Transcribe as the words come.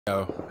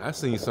Yo, I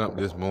seen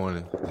something this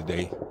morning,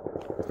 today,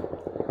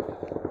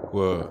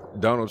 where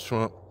Donald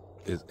Trump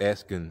is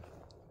asking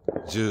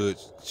Judge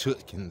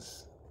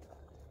Chutkins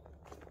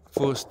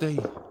for a stay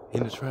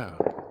in the trial.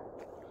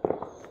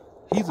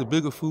 He's a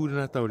bigger fool than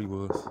I thought he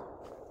was.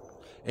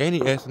 And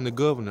he asking the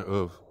governor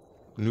of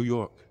New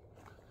York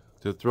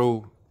to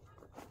throw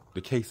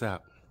the case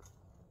out.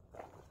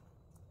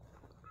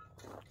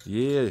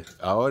 Yeah,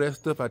 all that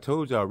stuff I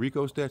told y'all,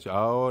 Rico statute,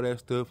 all that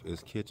stuff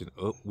is catching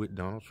up with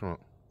Donald Trump.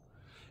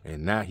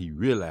 And now he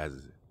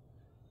realizes it.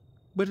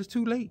 But it's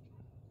too late.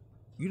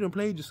 You done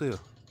played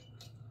yourself.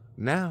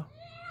 Now,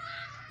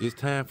 it's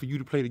time for you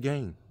to play the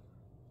game.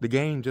 The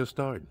game just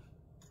started.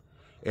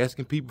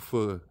 Asking people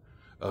for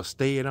a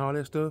stay and all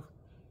that stuff,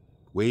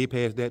 way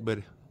past that,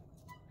 buddy.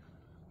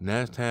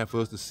 Now it's time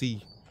for us to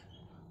see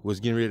what's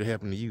getting ready to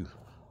happen to you.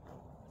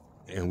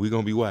 And we're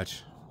going to be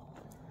watching.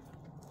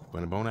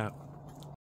 Bunny Bone out.